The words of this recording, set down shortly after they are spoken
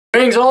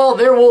Greetings all,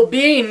 there will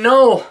be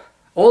no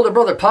Older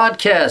Brother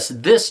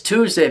podcast this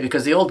Tuesday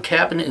because the old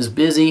captain is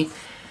busy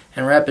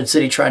in Rapid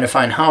City trying to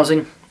find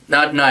housing.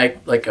 Not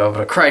like of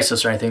a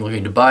crisis or anything,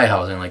 looking to buy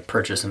housing, like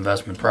purchase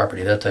investment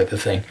property, that type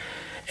of thing.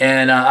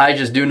 And I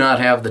just do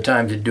not have the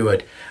time to do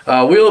it.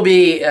 We'll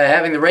be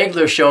having the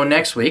regular show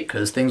next week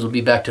because things will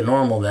be back to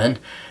normal then.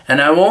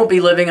 And I won't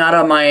be living out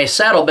of my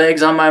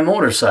saddlebags on my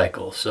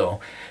motorcycle. So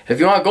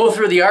if you want to go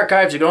through the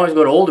archives, you can always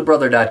go to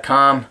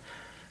olderbrother.com.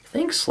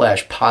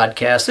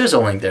 /podcast. There's a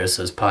link there that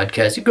says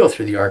podcast. You go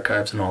through the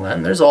archives and all that.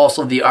 And there's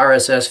also the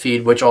RSS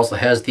feed, which also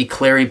has the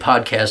Clary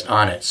podcast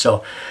on it.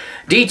 So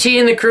DT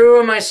and the crew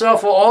and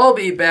myself will all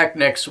be back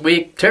next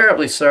week.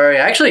 Terribly sorry.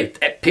 Actually,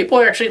 people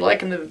are actually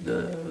liking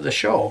the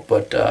show,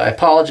 but I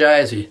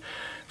apologize.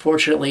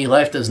 Fortunately,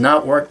 life does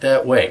not work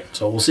that way.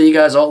 So we'll see you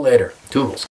guys all later. Toodles.